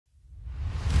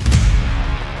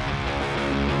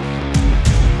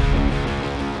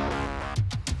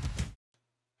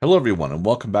Hello everyone, and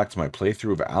welcome back to my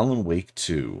playthrough of Alan Wake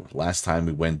 2. Last time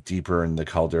we went deeper in the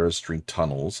Caldera Street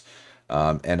tunnels,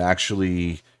 and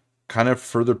actually kind of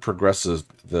further progresses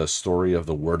the story of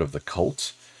the Word of the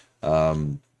Cult.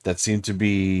 That seemed to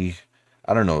be,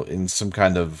 I don't know, in some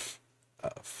kind of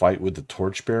fight with the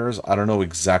Torchbearers. I don't know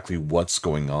exactly what's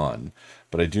going on,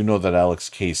 but I do know that Alex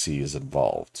Casey is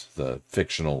involved, the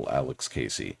fictional Alex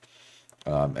Casey.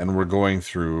 And we're going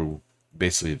through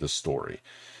basically the story,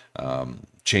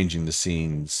 changing the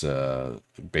scenes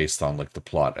based on like the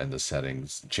plot and the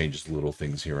settings, changes little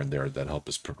things here and there that help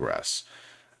us progress.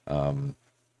 And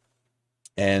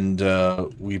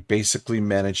we basically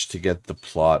managed to get the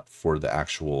plot for the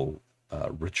actual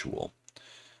ritual.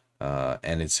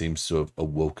 And it seems to have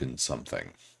awoken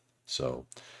something. So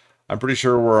I'm pretty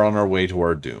sure we're on our way to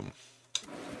our doom.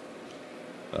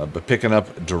 But picking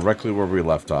up directly where we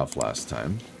left off last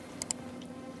time.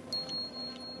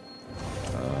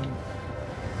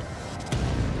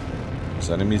 There's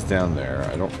enemies down there.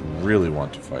 I don't really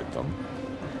want to fight them.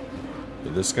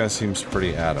 But this guy seems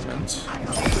pretty adamant.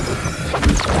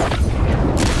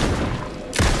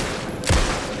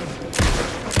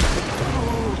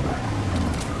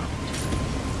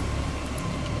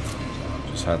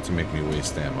 Just had to make me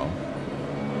waste ammo.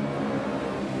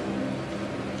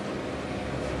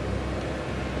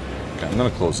 Okay, I'm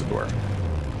gonna close the door.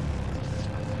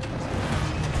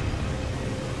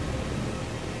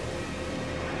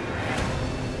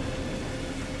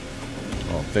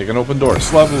 Oh, take an open door.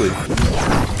 It's lovely.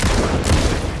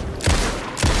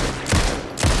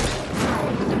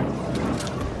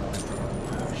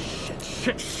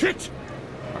 Shit!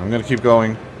 I'm gonna keep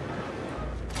going.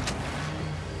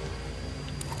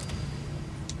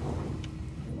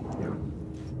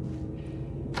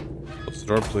 Close the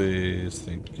door, please.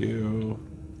 Thank you.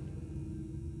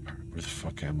 Where the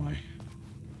fuck am I?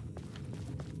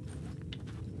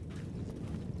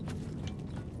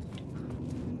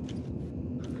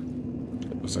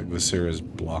 Looks like this area is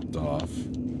blocked off.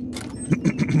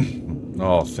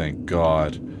 Oh, thank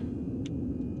God.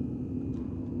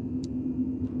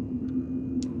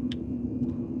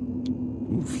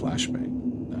 Ooh, flashbang.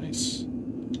 Nice.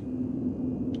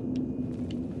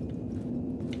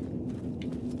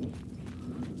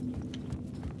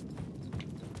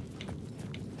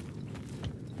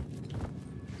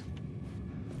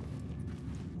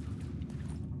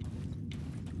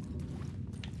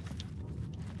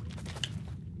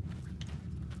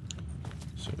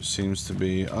 So it seems to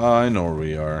be... Oh, I know where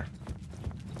we are.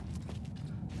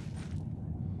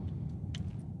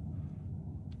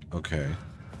 Okay.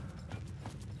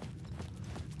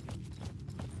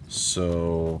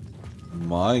 So,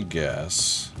 my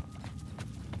guess...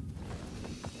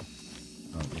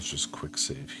 let's just quick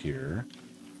save here.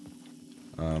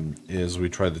 Is we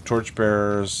try the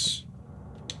Torchbearers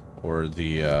or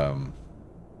the... I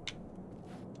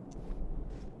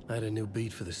had a new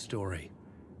beat for the story.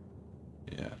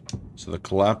 Yeah. So the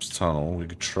collapsed tunnel, we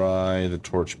could try the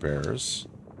Torchbearers.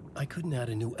 I couldn't add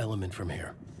a new element from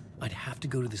here. I'd have to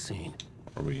go to the scene.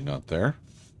 Are we not there?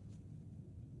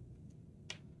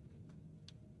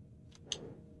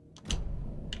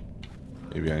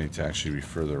 Maybe I need to actually be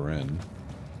further in.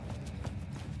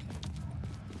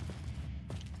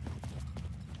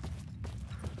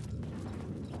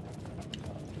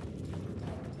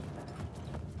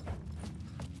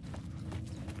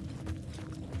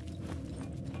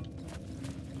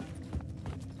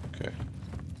 Okay.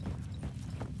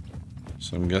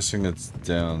 So I'm guessing it's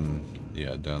down,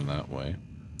 yeah, down that way.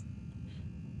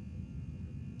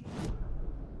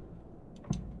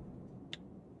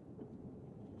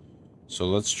 So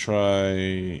let's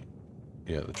try,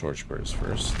 yeah, the Torchbearers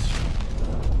first.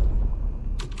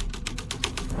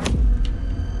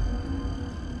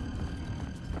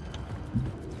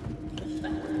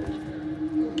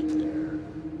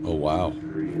 Oh, wow.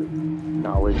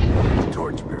 Knowledge. The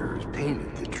torchbearers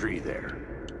painted the tree there.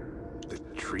 The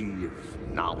tree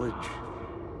of knowledge.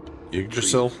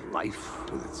 Yggdrasil? Tree of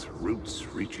life with its roots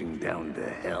reaching down to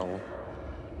hell.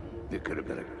 It could have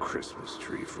been a Christmas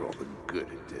tree for all the good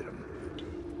it did them.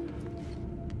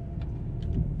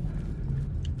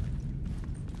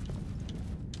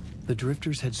 The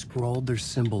drifters had scrawled their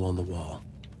symbol on the wall.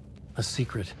 A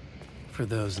secret for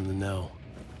those in the know.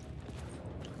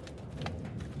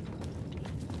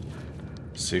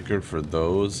 Secret for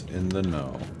those in the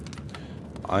know.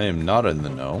 I am not in the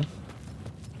know.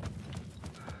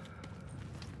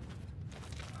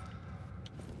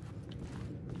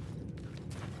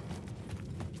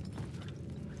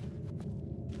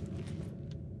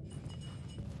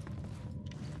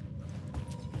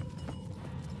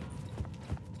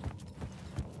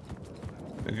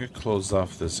 think I closed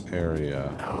off this area.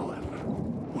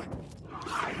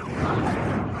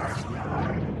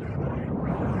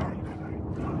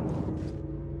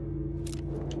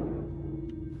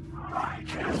 I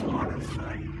just want to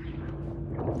say.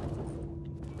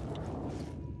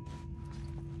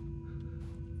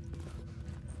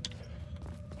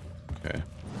 Okay.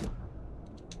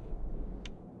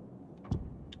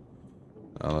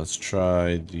 Now let's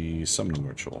try the summoning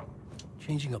ritual.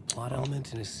 Changing a plot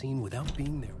element in a scene without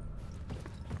being there.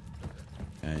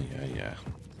 Yeah.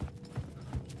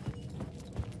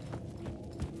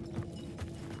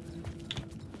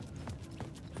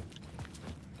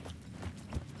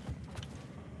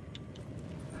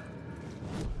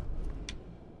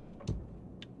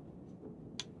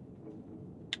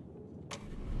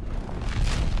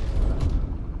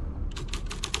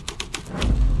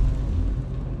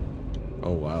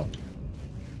 Oh, wow.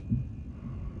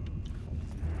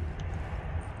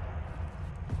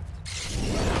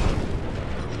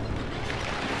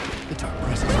 The dark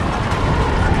presence.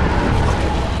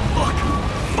 Fuck!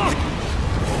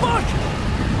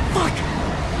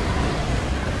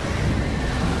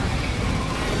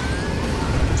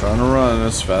 Trying to run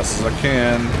as fast as I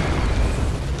can.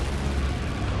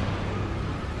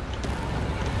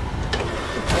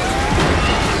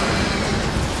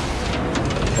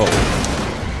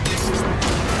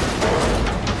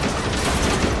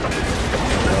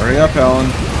 Hurry up,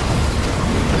 Alan.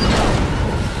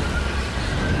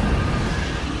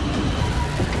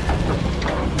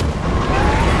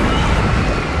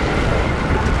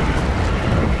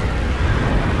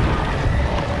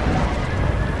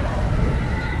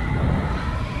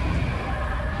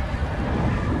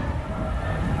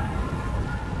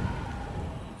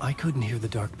 I couldn't hear the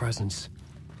dark presence.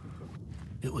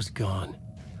 It was gone.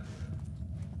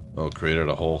 Oh, created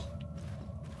a hole.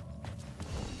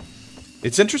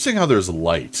 It's interesting how there's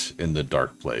light in the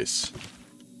dark place.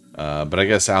 But I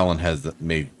guess Alan has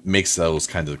makes those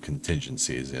kinds of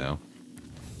contingencies, you know?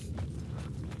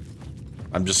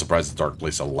 I'm just surprised the dark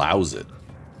place allows it.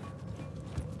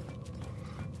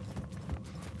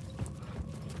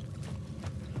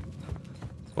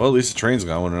 Well, at least the train's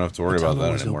gone. We don't have to worry about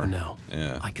that anymore. Open now.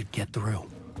 Yeah. I could get through.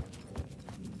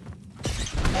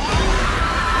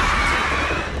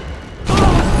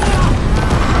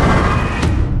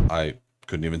 I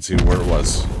couldn't even see where it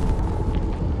was.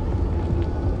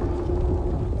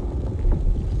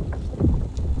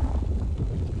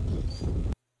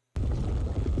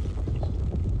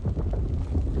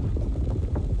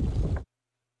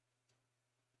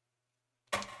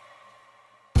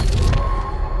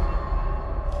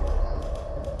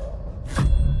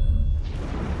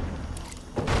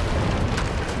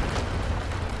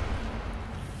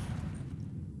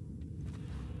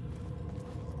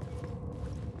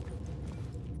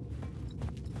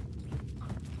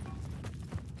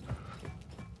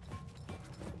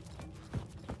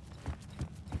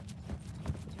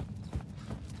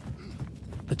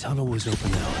 The tunnel was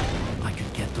open now. I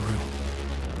could get through.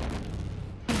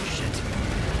 Shit.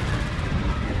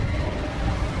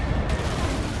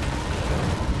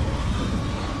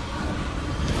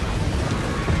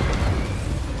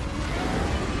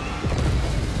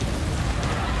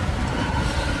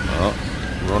 Oh,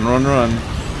 run.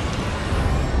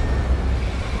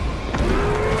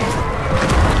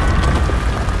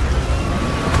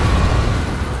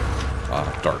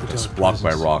 Ah, darkness. Blocked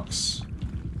by rocks.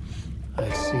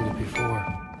 I've seen it before.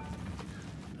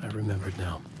 I remembered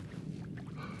now.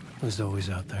 It was always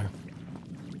out there,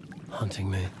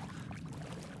 hunting me.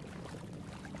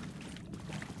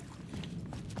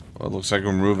 Well, it looks like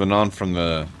we're moving on from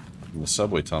the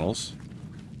subway tunnels.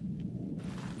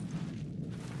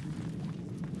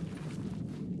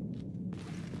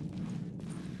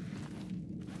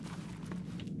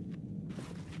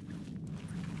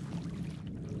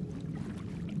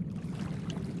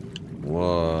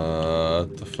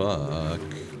 What the fuck?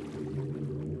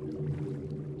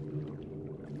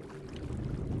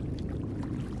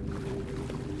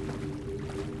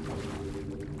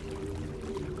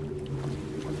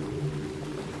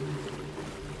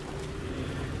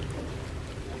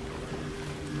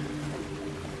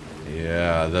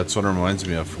 Yeah, that's what it reminds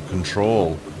me of from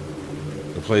Control.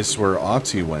 The place where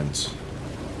Ati went.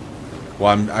 Well,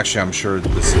 I'm sure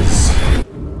this is...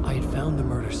 I had found the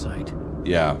murder site.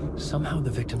 Yeah. Somehow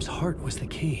the victim's heart was the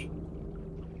key.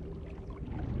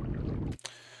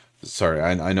 Sorry,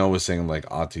 I know I was saying like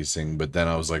Ati's thing, but then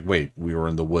I was like, wait, we were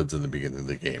in the woods in the beginning of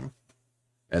the game.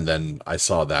 And then I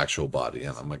saw the actual body,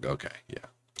 and I'm like, okay, yeah.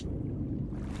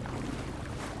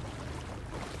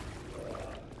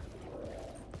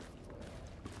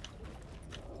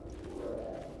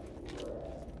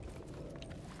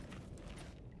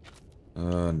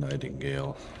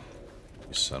 Nightingale.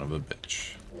 You son of a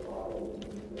bitch.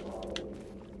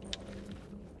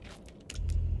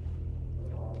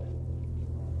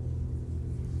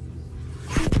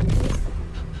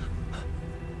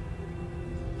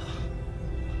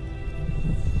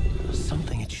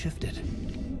 Something had shifted.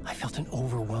 I felt an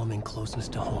overwhelming closeness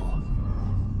to home.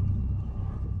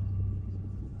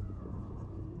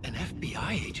 An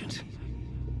FBI agent?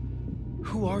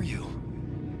 Who are you?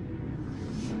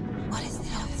 What is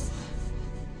this?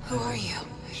 Who are you?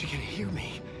 She can hear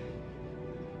me.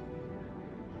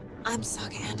 I'm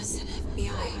Saga Anderson,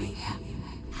 FBI.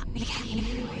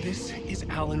 This is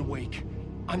Alan Wake.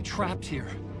 I'm trapped here.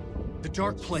 The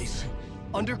dark place.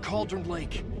 Under Cauldron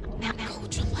Lake.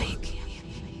 Cauldron Lake.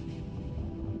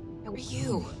 Who are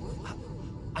you?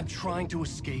 I'm trying to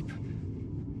escape.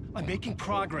 I'm making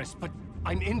progress, but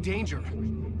I'm in danger.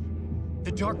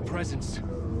 The dark presence.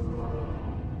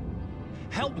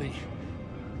 Help me.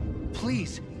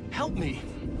 Please, help me.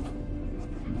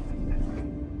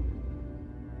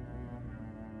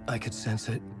 I could sense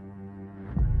it.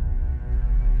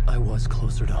 I was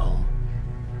closer to home.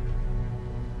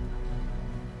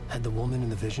 Had the woman in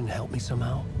the vision helped me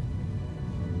somehow?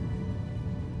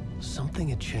 Something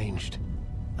had changed.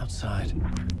 Outside.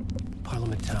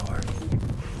 Parliament Tower.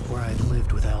 Where I'd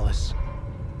lived with Alice.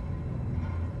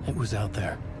 It was out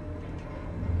there.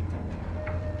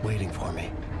 Waiting for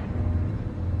me.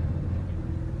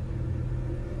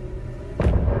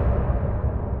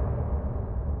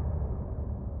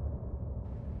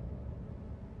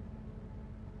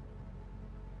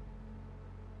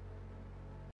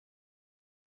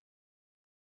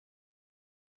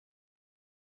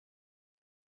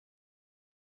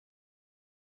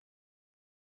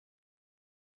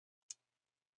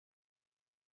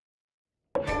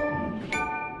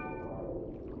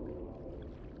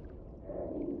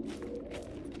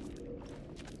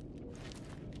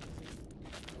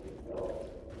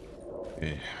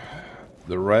 Okay.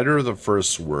 The writer of the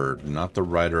first word, not the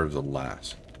writer of the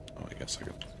last. Oh, I guess I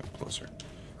could come closer.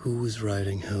 Who was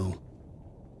writing who?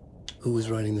 Who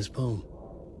was writing this poem?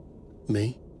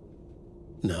 Me?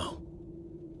 No.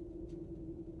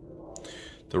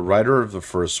 The writer of the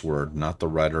first word, not the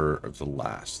writer of the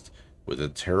last. With the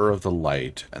terror of the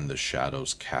light and the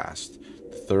shadows cast,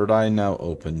 the third eye now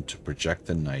open to project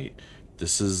the night.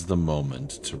 This is the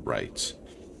moment to write.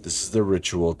 This is the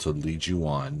ritual to lead you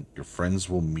on. Your friends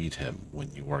will meet him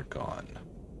when you are gone.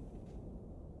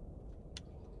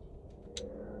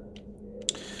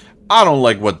 I don't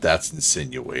like what that's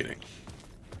insinuating.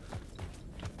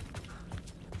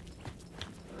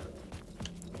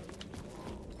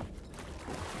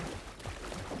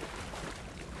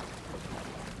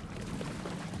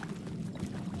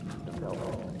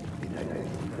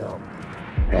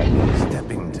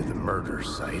 Stepping to the murder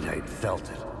site, I'd felt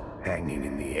it, hanging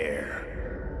in the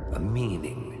air. A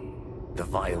meaning, the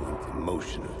violent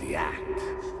emotion of the act,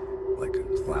 like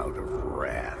a cloud of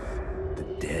wrath. The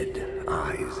dead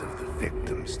eyes of the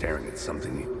victim staring at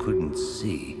something you couldn't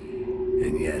see,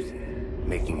 and yet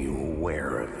making you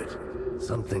aware of it.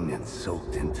 Something that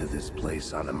soaked into this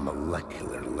place on a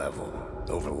molecular level,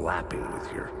 overlapping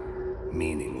with your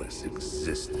meaningless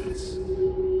existence.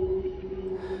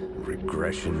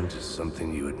 Regression to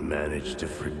something you had managed to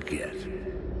forget.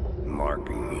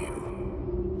 Marking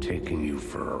you. Taking you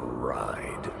for a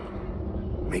ride.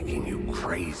 Making you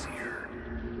crazier.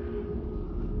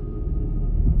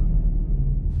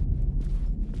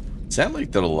 Sam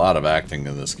Lake did a lot of acting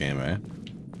in this game, eh?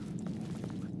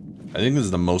 I think this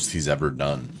is the most he's ever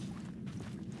done.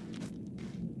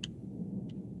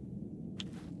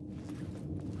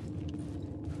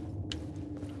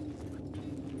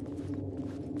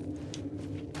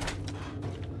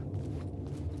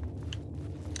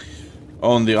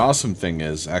 Oh, and the awesome thing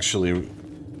is, actually,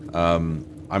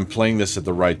 I'm playing this at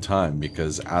the right time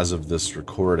because as of this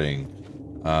recording,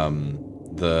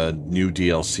 the new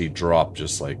DLC dropped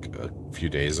just like a few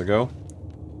days ago.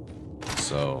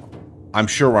 So, I'm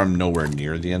sure I'm nowhere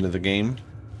near the end of the game.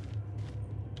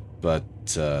 But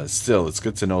still, it's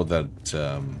good to know that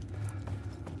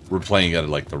we're playing it at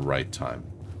like the right time.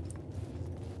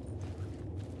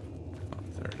 Oh,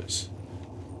 there it is.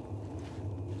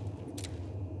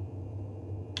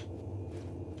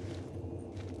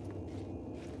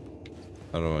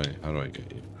 How do I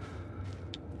get you?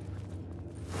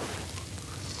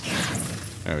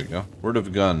 There we go. Word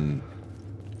of gun.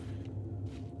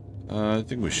 I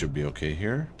think we should be okay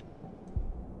here.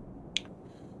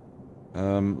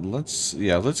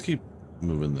 Let's keep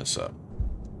moving this up.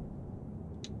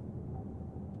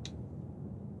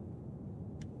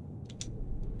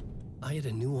 I had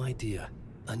a new idea,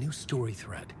 a new story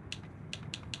thread.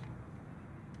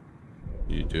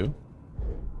 You do?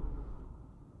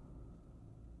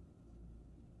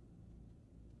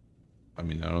 I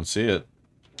mean, I don't see it.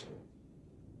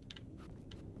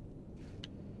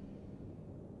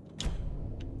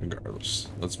 Regardless,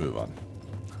 let's move on.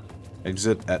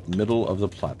 Exit at middle of the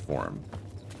platform.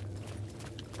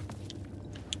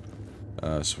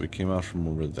 So we came out from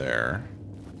over there.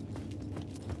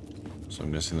 So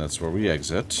I'm guessing that's where we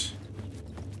exit.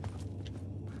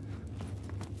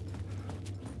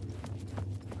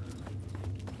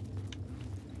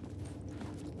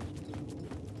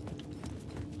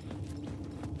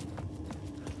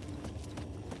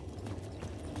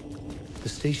 The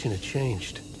station had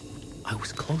changed. I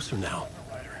was closer now.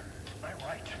 Writer, I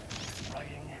write.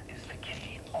 Writing is the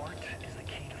key. Art is the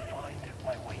key to find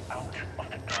my way out of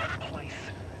the dark place.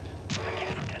 I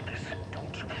can't forget this.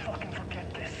 Don't you fucking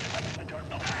forget this. I'm in the dark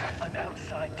place. I'm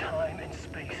outside time and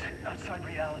space. Outside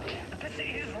reality. But this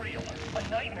is real. A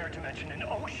nightmare dimension. An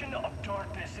ocean of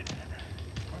darkness.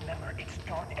 Remember, its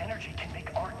dark energy can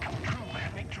make art come true.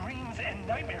 Make dreams and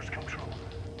nightmares come true.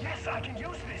 Yes, I can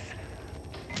use this.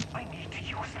 I need to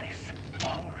use this.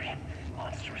 Hungry,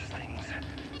 monstrous things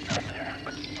out there,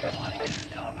 wanting to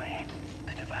stop me,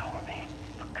 to devour me,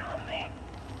 become me.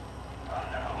 Oh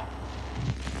no.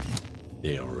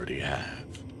 They already have.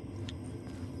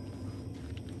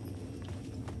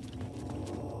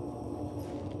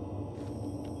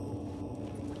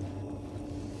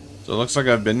 So it looks like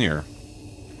I've been here.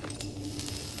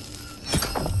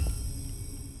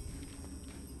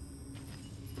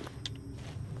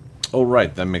 Oh,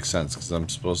 right, that makes sense, because I'm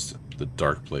supposed to... The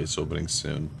Dark Place opening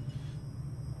soon.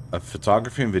 A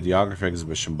photography and videography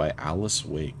exhibition by Alice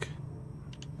Wake.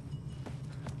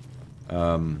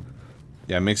 Yeah,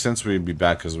 it makes sense we'd be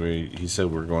back, because he said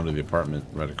we're going to the apartment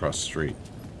right across the street.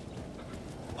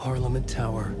 Parliament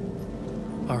Tower.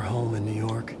 Our home in New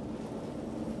York.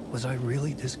 Was I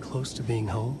really this close to being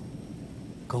home?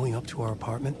 Going up to our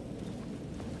apartment?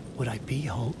 Would I be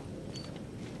home?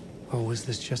 Or was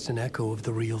this just an echo of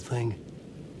the real thing?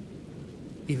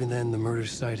 Even then, the murder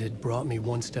site had brought me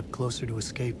one step closer to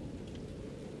escape.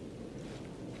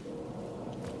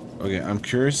 Okay, I'm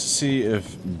curious to see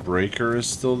if Breaker is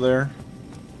still there.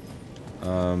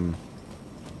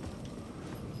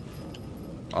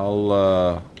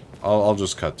 I'll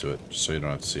just cut to it, so you don't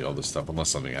have to see all this stuff unless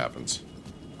something happens.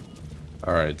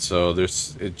 Alright, so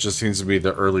it just seems to be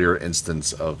the earlier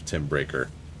instance of Tim Breaker.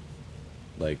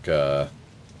 Like, you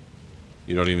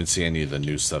don't even see any of the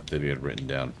new stuff that he had written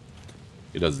down.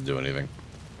 He doesn't do anything.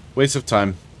 Waste of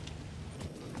time.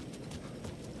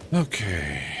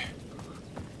 Okay.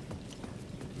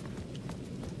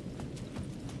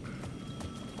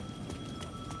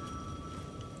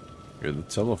 Here's the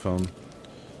telephone.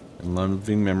 In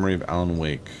Loving Memory of Alan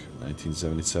Wake,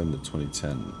 1977 to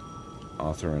 2010.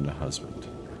 Author and a husband.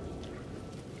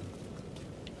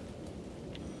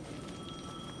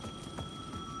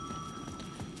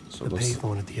 So The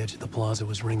payphone at the edge of the plaza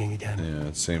was ringing again. Yeah,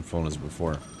 it's the same phone as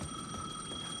before.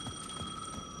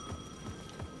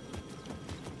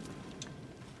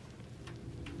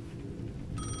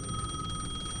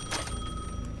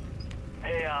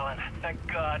 Hey, Alan. Thank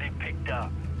God it picked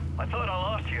up. I thought I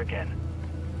lost you again.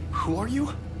 Who are you?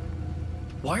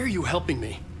 Why are you helping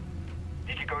me?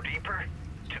 Did you go deeper?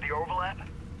 To the overlap?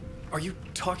 Are you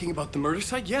talking about the murder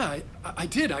site? Yeah, I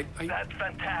did. That's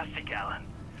fantastic, Alan.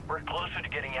 We're closer to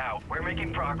getting out. We're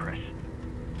making progress.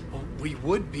 Well, we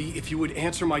would be if you would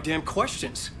answer my damn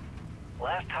questions.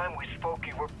 Last time we spoke,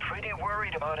 you were pretty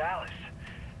worried about Alice.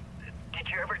 Did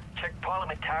you ever check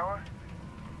Parliament Tower?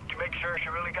 To make sure she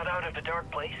really got out of the dark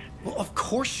place? Well, of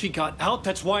course she got out.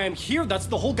 That's why I'm here. That's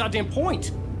the whole goddamn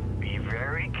point. Be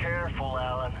very careful,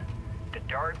 Alan. The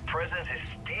dark presence is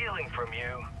stealing from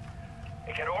you.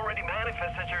 It can already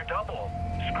manifest as your double.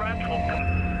 Scratch will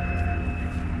come.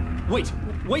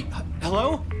 Wait,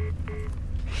 hello?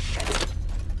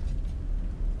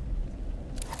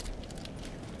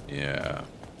 Yeah.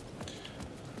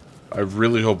 I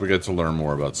really hope we get to learn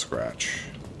more about Scratch.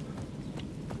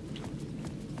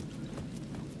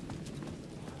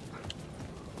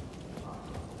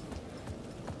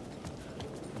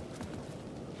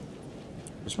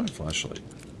 Where's my flashlight?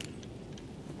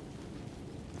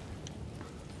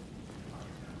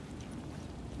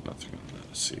 Nothing on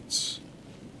the seats.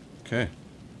 Okay.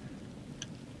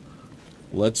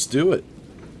 Let's do it.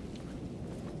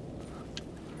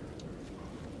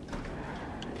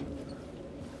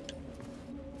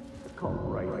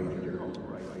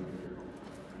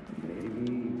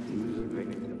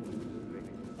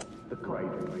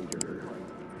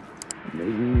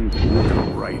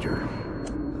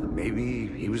 Maybe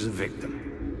he was a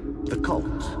victim. The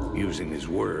cult, using his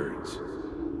words.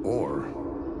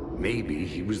 Or maybe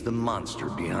he was the monster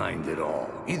behind it all.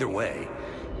 Either way,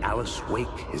 Alice Wake,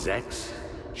 his ex,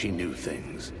 she knew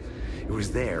things. It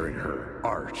was there in her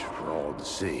art for all to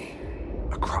see.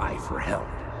 A cry for help.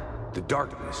 The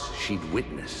darkness she'd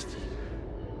witnessed.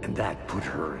 And that put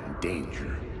her in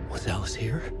danger. Was Alice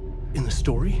here? In the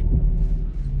story?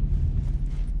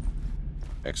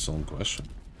 Excellent question.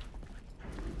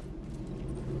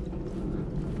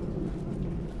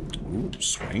 Ooh,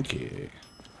 swanky.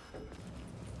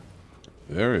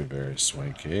 Very, very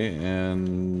swanky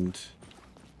and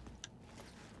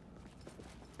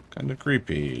kind of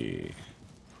creepy.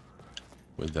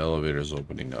 With the elevators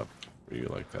opening up for you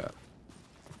like that.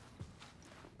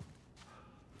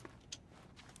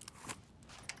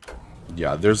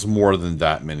 Yeah, there's more than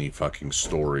that many fucking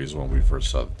stories when we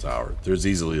first saw the tower. There's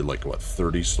easily like, what,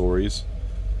 30 stories?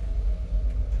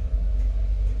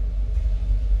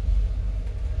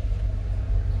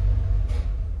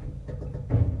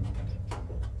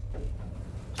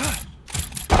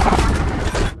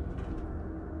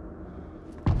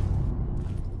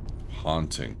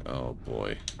 Haunting. Oh,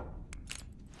 boy.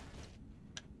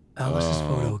 Alice's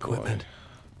photo boy. equipment.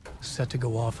 Set to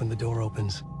go off when the door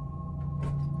opens.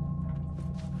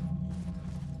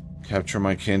 Capture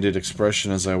my candid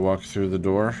expression as I walk through the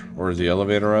door, or the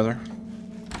elevator, rather.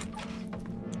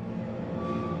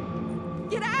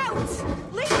 Get out!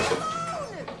 Leave me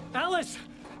alone! Alice!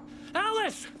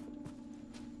 Alice!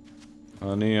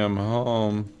 Honey, I'm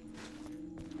home.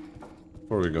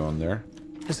 Before we go in there.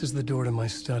 This is the door to my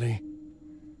study,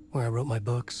 where I wrote my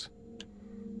books.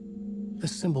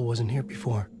 This symbol wasn't here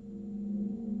before.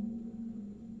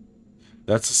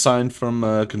 That's a sign from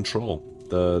Control.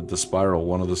 The spiral,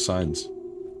 one of the signs.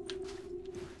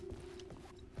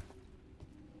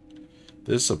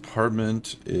 This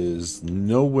apartment is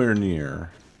nowhere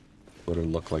near what it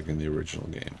looked like in the original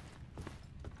game.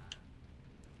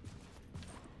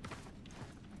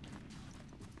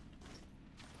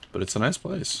 But it's a nice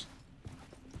place.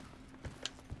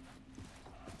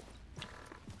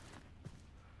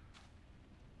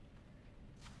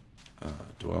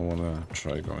 Do I want to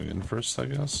try going in first, I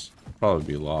guess? Probably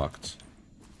be locked.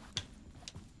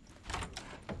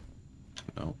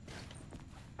 No.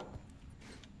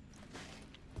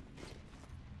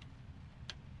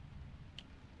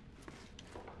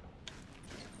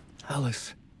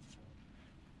 Alice.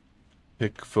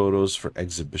 Pick photos for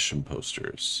exhibition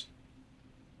posters.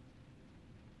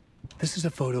 This is a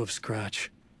photo of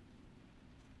Scratch.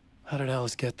 How did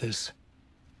Alice get this?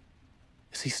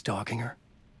 Is he stalking her?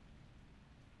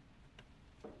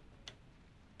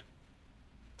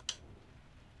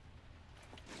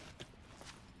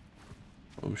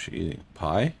 What was she eating?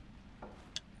 Pie?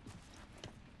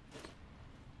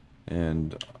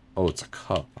 And, oh, it's a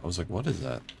cup. I was like, what is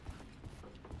that?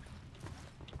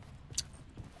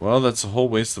 Well, that's a whole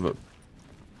waste of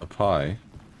a pie.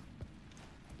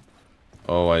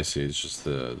 Oh, I see. It's just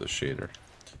the shader.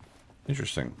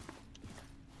 Interesting.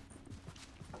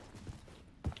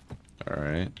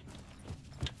 Alright.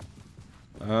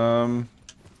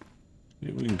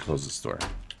 We can close this door.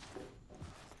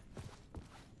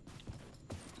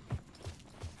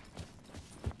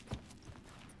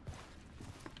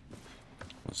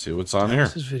 Let's see what's on here.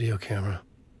 This is video camera.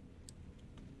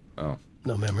 Oh.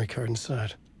 No memory card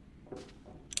inside.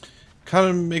 Kind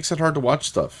of makes it hard to watch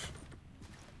stuff.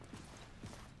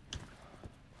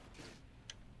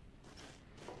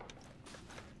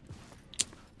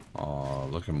 Oh,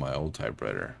 look at my old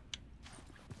typewriter.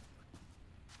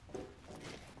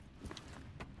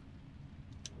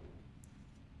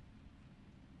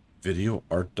 Video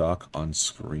art doc on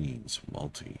screens.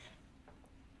 Multi.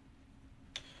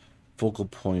 Focal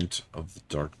point of the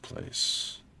dark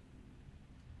place.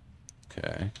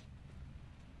 Okay.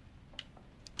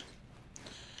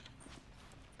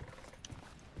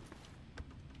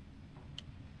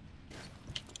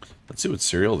 Let's see what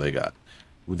cereal they got.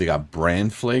 Ooh, they got Bran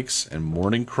Flakes and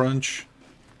Morning Crunch.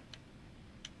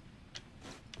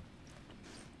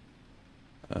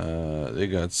 They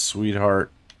got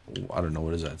Sweetheart. I don't know,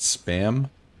 what is that? Spam?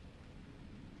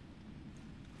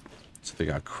 So they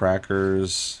got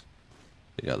crackers.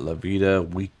 They got La Vida,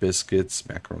 wheat biscuits,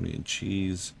 macaroni and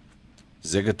cheese.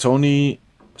 Zegatoni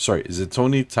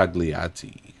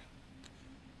Tagliati.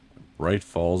 Bright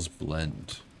Falls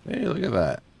Blend. Hey, look at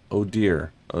that. Oh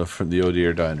dear. From the Oh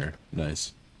Dear Diner.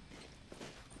 Nice.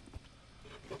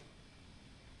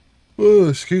 Oh,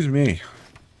 excuse me.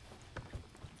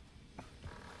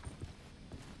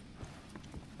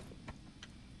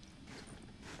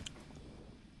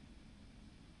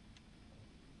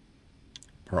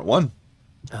 Part 1.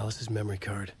 Alice's memory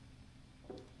card.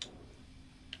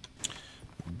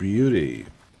 beauty.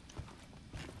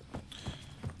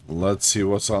 Let's see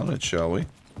what's on it, shall we?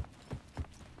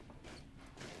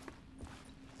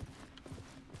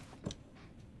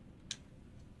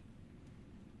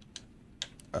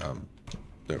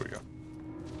 There we go.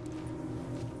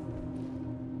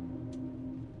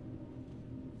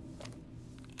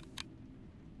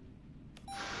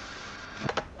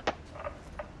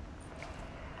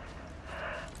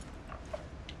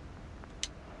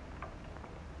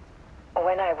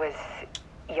 When I was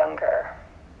younger,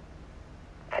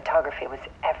 photography was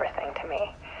everything to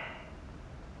me.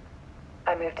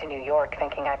 I moved to New York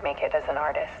thinking I'd make it as an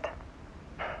artist.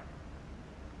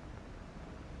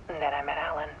 And then I met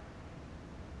Alan.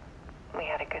 We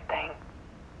had a good thing.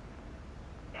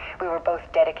 We were both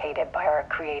dedicated by our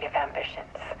creative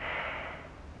ambitions.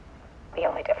 The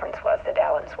only difference was that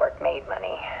Alan's work made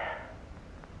money.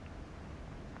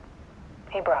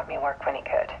 He brought me work when he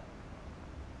could.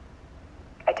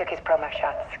 I took his promo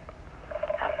shots,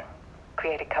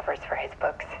 created covers for his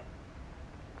books.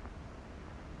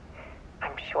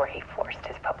 I'm sure he forced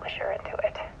his publisher into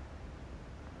it.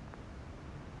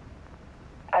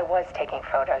 I was taking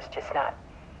photos, just not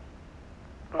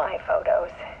my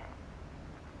photos.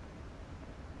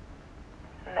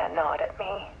 And that gnawed at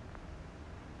me.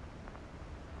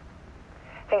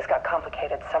 Things got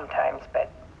complicated sometimes,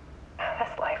 but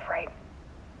that's life, right?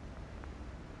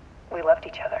 We loved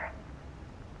each other.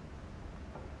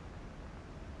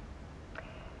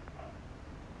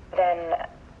 Then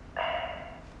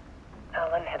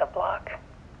Alan hit a block.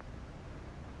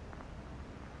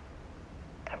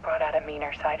 I brought out a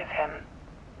meaner side of him.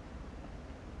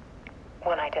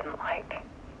 One I didn't like.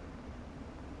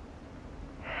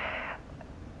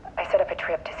 I set up a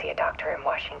trip to see a doctor in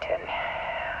Washington.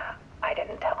 I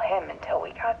didn't tell him until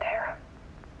we got there.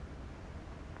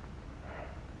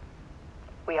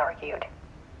 We argued.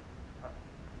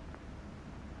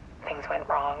 Things went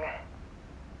wrong.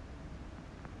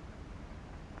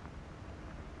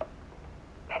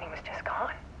 And he was just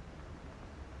gone.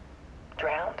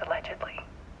 Drowned, allegedly.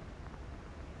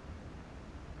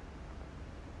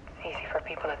 It's easy for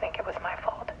people to think it was my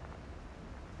fault.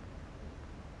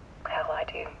 Hell, I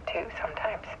do too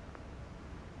sometimes.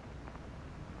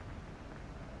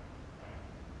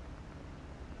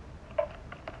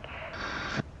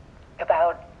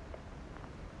 About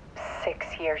 6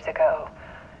 years ago,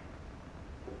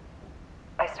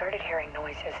 I started hearing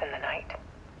noises in the night.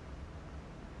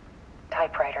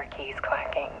 Typewriter keys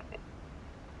clacking.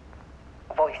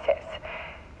 Voices.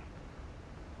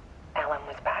 Alan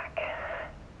was back.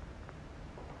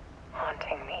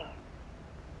 Haunting me.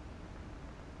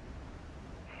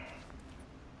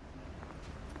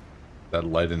 That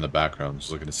light in the background,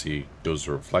 just looking to see if it was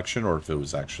a reflection or if it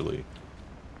was actually...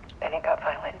 Then it got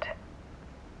violent.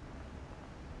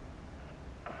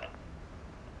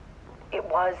 It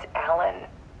was Alan.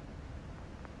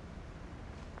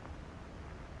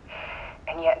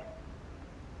 And yet,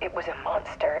 it was a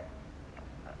monster.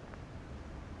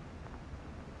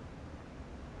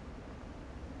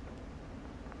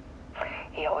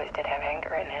 He always did have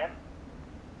anger in him.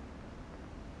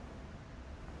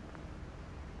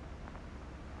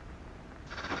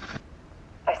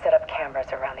 I set up cameras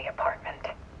around the apartment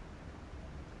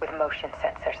with motion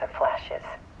sensors and flashes.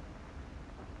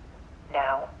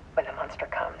 Now, when the monster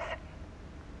comes,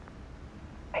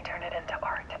 I turn it into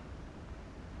art.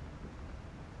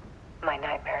 My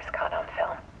nightmares caught on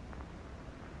film.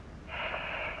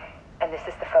 And this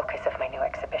is the focus of my new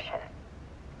exhibition.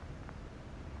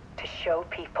 To show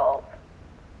people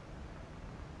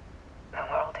the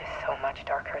world is so much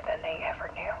darker than they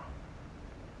ever knew.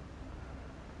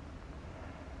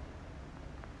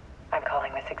 I'm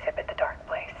calling this exhibit The Dark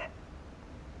Place.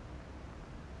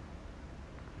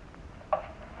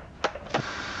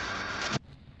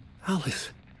 Alice.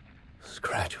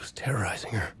 Scratch was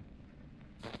terrorizing her.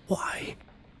 Why?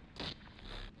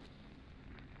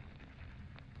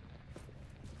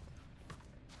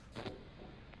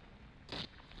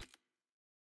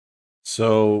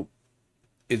 So,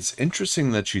 it's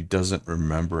interesting that she doesn't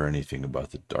remember anything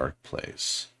about the dark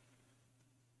place.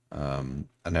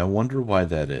 And I wonder why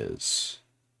that is.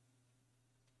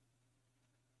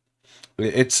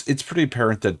 It's pretty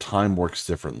apparent that time works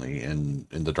differently in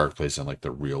the dark place and like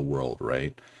the real world,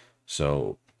 right?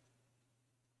 So,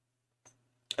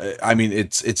 I mean,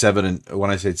 it's evident. When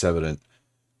I say it's evident,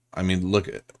 I mean, look,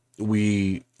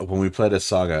 when we played a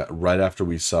saga, right after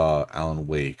we saw Alan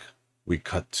Wake, we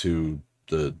cut to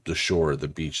the shore, the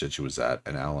beach that she was at,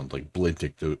 and Alan like blinked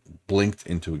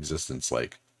into existence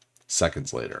like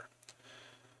seconds later.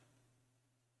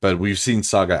 But we've seen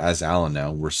Saga as Alan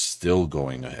now. We're still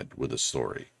going ahead with the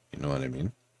story. You know what I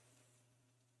mean?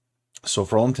 So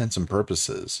for all intents and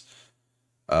purposes,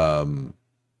 um,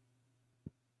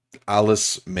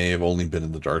 Alice may have only been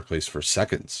in the dark place for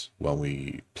seconds when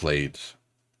we played,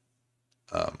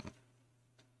 um,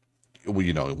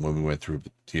 when we went through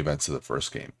the events of the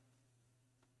first game.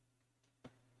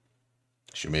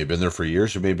 She may have been there for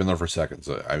years. She may have been there for seconds.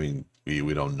 I mean,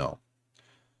 we don't know.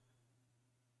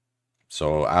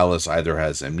 So Alice either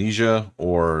has amnesia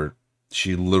or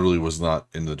she literally was not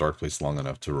in the dark place long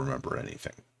enough to remember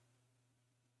anything.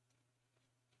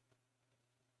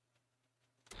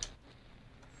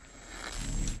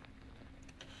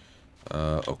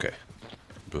 Okay.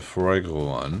 Before I go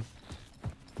on,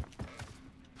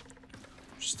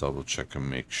 just double check and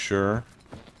make sure.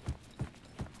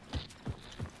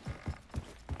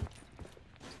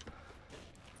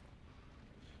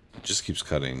 It just keeps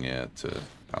cutting to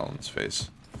Alan's face.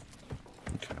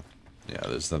 Okay. Yeah,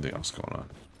 there's nothing else going on.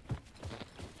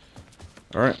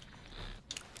 All right.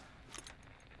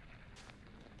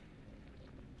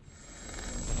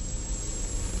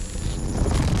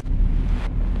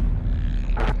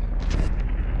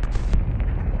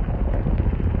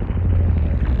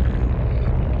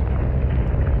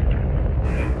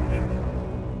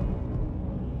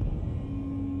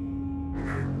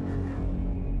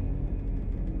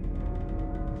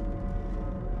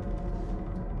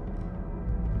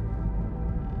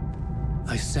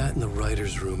 I sat in the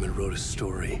writer's room and wrote a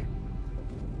story.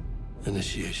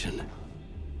 Initiation.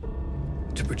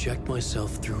 To project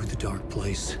myself through the dark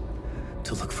place,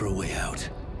 to look for a way out.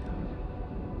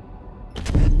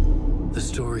 The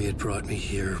story had brought me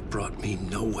here, brought me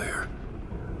nowhere.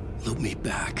 Looped me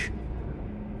back.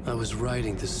 I was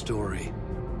writing the story.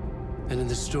 And in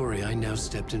the story, I now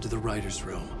stepped into the writer's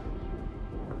room.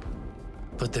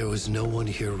 But there was no one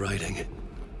here writing it.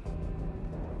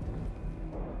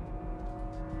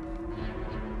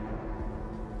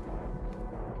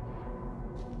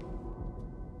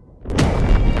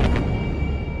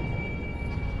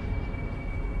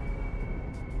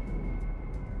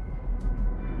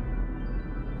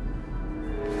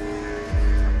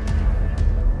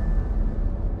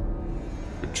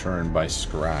 Return by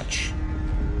Scratch.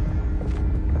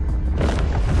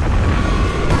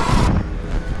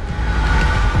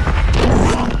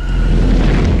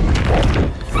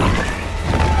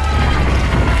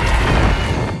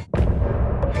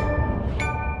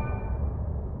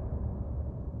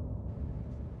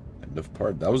 End of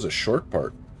part. That was a short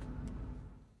part.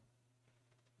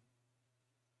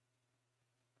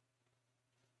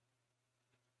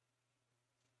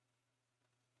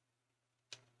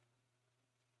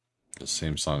 The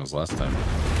same song as last time.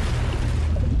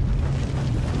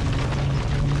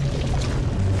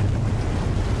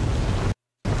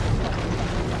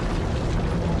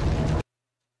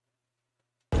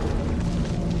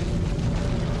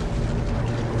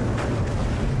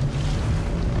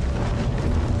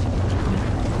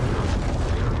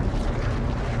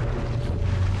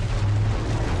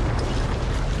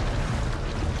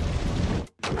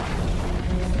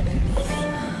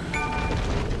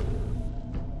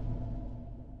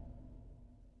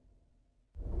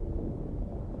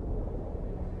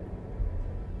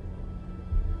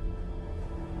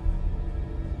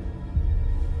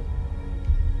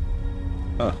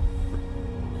 Huh.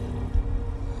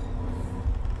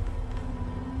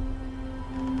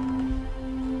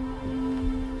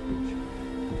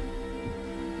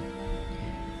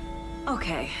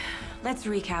 Okay, let's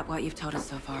recap what you've told us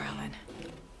so far, Ellen.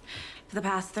 For the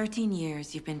past 13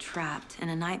 years, you've been trapped in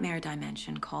a nightmare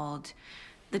dimension called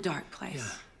the Dark Place.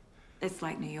 Yeah. It's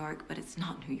like New York, but it's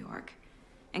not New York.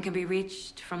 And can be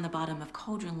reached from the bottom of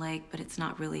Cauldron Lake, but it's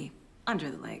not really under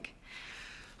the lake.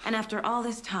 And after all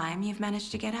this time, you've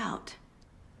managed to get out.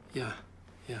 Yeah.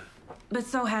 But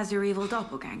so has your evil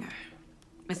doppelganger.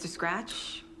 Mr.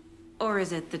 Scratch? Or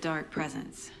is it the Dark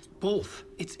Presence? Both.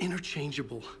 It's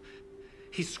interchangeable.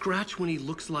 He's Scratch when he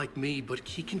looks like me, but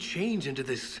he can change into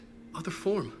this other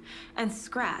form. And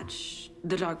Scratch,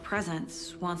 the Dark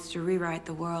Presence, wants to rewrite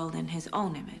the world in his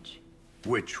own image.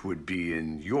 Which would be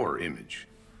in your image,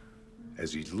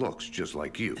 as he looks just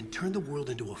like you. And turn the world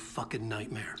into a fucking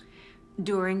nightmare.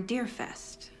 During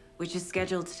Deerfest, which is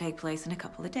scheduled to take place in a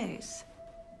couple of days.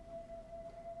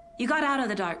 You got out of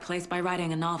the Dark Place by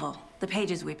writing a novel, the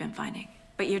pages we've been finding.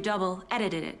 But your double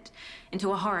edited it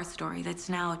into a horror story that's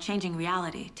now changing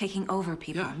reality, taking over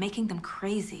people, making them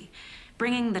crazy,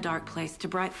 bringing the Dark Place to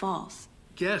Bright Falls.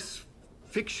 Yes,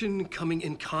 fiction coming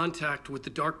in contact with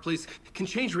the Dark Place can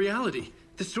change reality.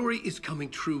 The story is coming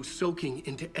true, soaking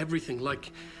into everything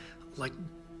like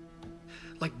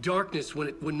darkness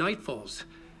when night falls.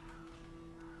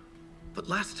 But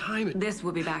last time This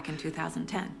will be back in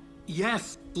 2010.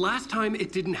 Yes, last time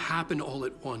it didn't happen all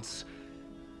at once.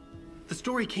 The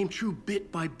story came true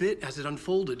bit by bit as it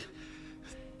unfolded.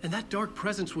 And that dark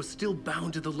presence was still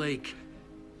bound to the lake.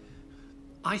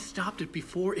 I stopped it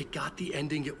before it got the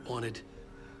ending it wanted.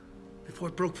 Before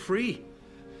it broke free.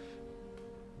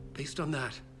 Based on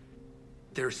that,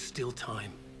 there's still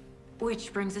time.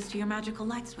 Which brings us to your magical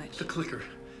light switch. The clicker.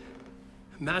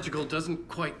 Magical doesn't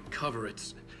quite cover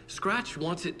it. Scratch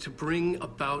wants it to bring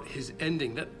about his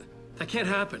ending. That can't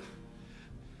happen.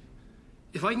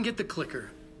 If I can get the clicker,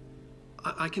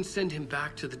 I can send him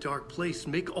back to the dark place,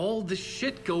 make all this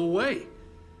shit go away.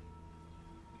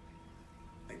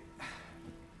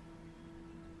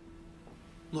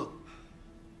 Look,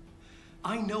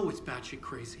 I know it's batshit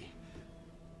crazy.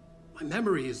 My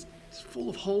memory is full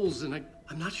of holes, and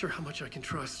I'm not sure how much I can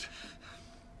trust.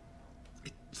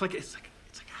 It's like a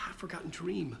half-forgotten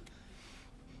dream.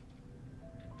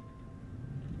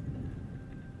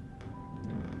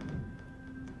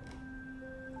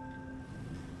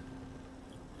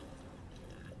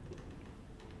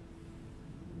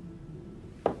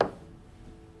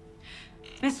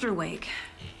 Mr. Wake.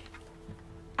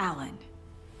 Alan.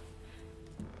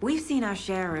 We've seen our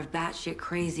share of batshit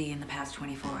crazy in the past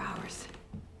 24 hours.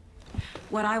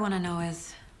 What I want to know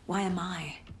is, why am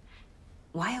I?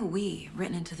 Why are we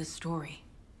written into the story?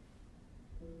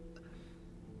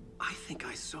 I think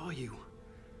I saw you.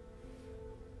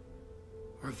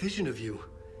 Or a vision of you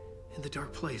in the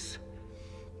dark place.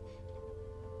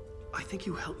 I think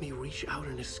you helped me reach out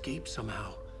and escape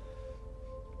somehow.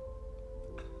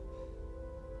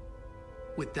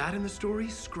 With that in the story,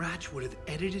 Scratch would have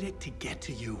edited it to get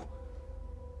to you.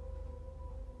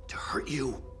 To hurt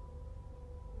you.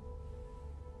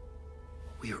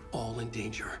 We are all in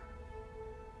danger.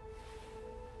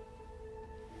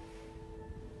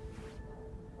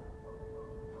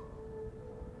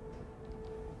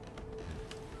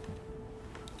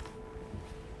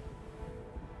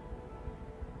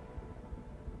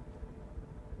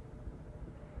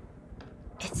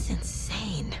 It's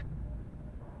insane.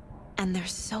 And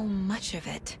there's so much of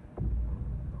it.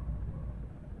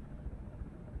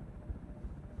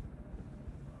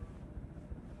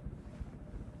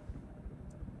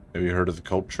 Have you heard of the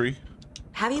cult tree?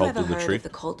 Have you Cult ever of the heard Tree? of the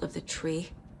Cult of the Tree?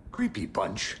 Creepy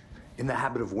bunch. In the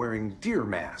habit of wearing deer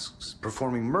masks,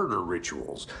 performing murder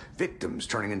rituals, victims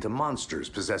turning into monsters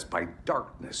possessed by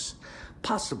darkness.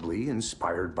 Possibly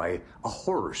inspired by a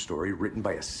horror story written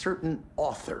by a certain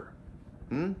author.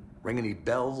 Ring any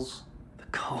bells? The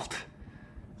cult.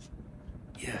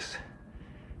 Yes.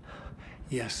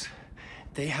 Yes.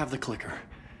 They have the clicker.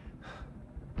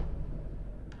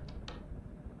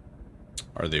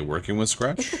 Are they working with If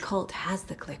the Scratch? cult has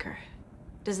the clicker,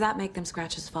 does that make them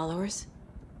Scratch's followers?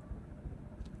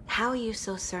 How are you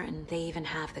so certain they even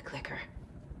have the clicker?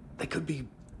 They could be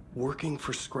working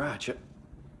for Scratch.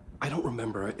 I don't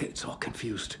remember. It's all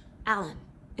confused. Alan,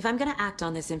 if I'm gonna act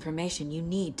on this information, you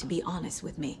need to be honest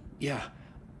with me. Yeah,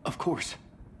 of course.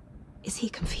 Is he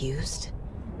confused?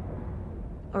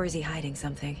 Or is he hiding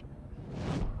something?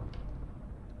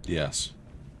 Yes.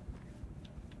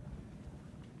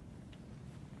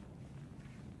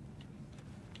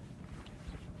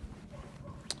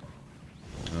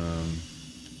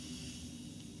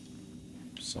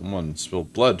 Someone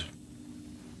spilled blood.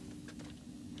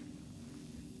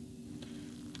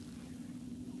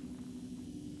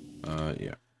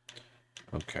 Yeah.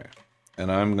 Okay. And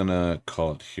I'm gonna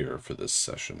call it here for this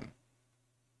session.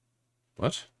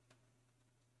 What?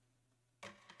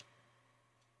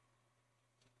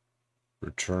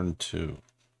 Return to.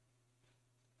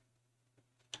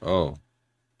 Oh.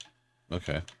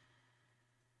 Okay.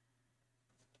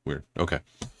 Weird. Okay.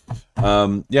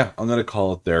 Yeah, I'm gonna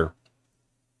call it there.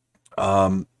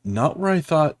 Not where I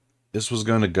thought this was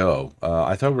gonna go.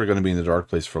 I thought we were gonna be in the dark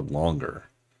place for longer.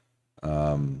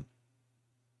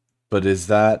 But is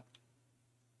that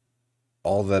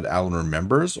all that Alan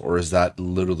remembers, or is that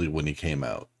literally when he came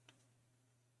out?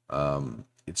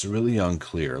 It's really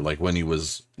unclear. Like when he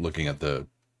was looking at the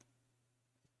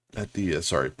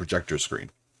projector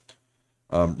screen.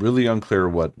 Really unclear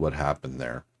what happened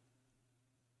there.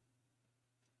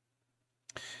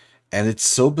 And it's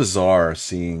so bizarre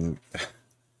seeing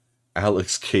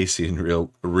Alex Casey in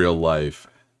real life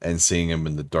and seeing him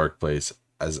in the dark place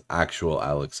as actual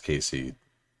Alex Casey,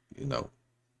 you know,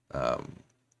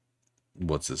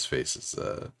 what's his face? It's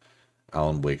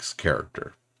Alan Wake's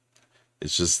character.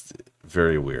 It's just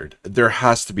very weird. There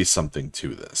has to be something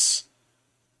to this.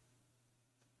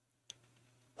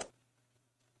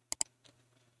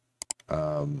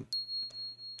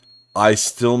 I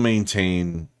still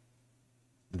maintain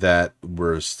that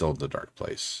we're still in the dark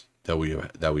place. that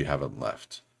we haven't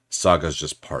left. Saga's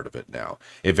just part of it now.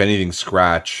 If anything,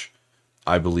 Scratch,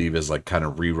 I believe, is like kind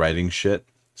of rewriting shit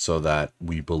so that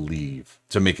we believe,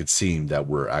 to make it seem that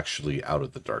we're actually out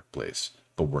of the dark place,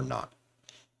 but we're not.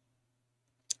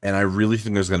 And I really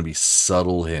think there's going to be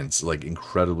subtle hints, like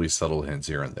incredibly subtle hints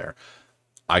here and there.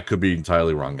 I could be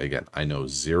entirely wrong. Again, I know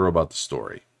zero about the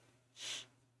story.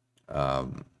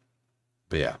 But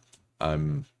yeah,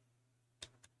 I'm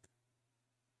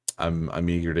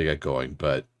eager to get going,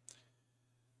 but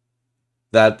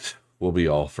that will be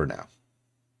all for now,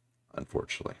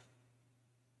 unfortunately.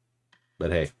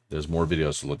 But hey, there's more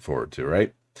videos to look forward to,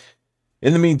 right?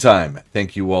 In the meantime,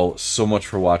 thank you all so much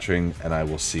for watching, and I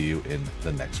will see you in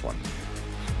the next one.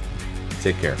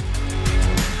 Take care.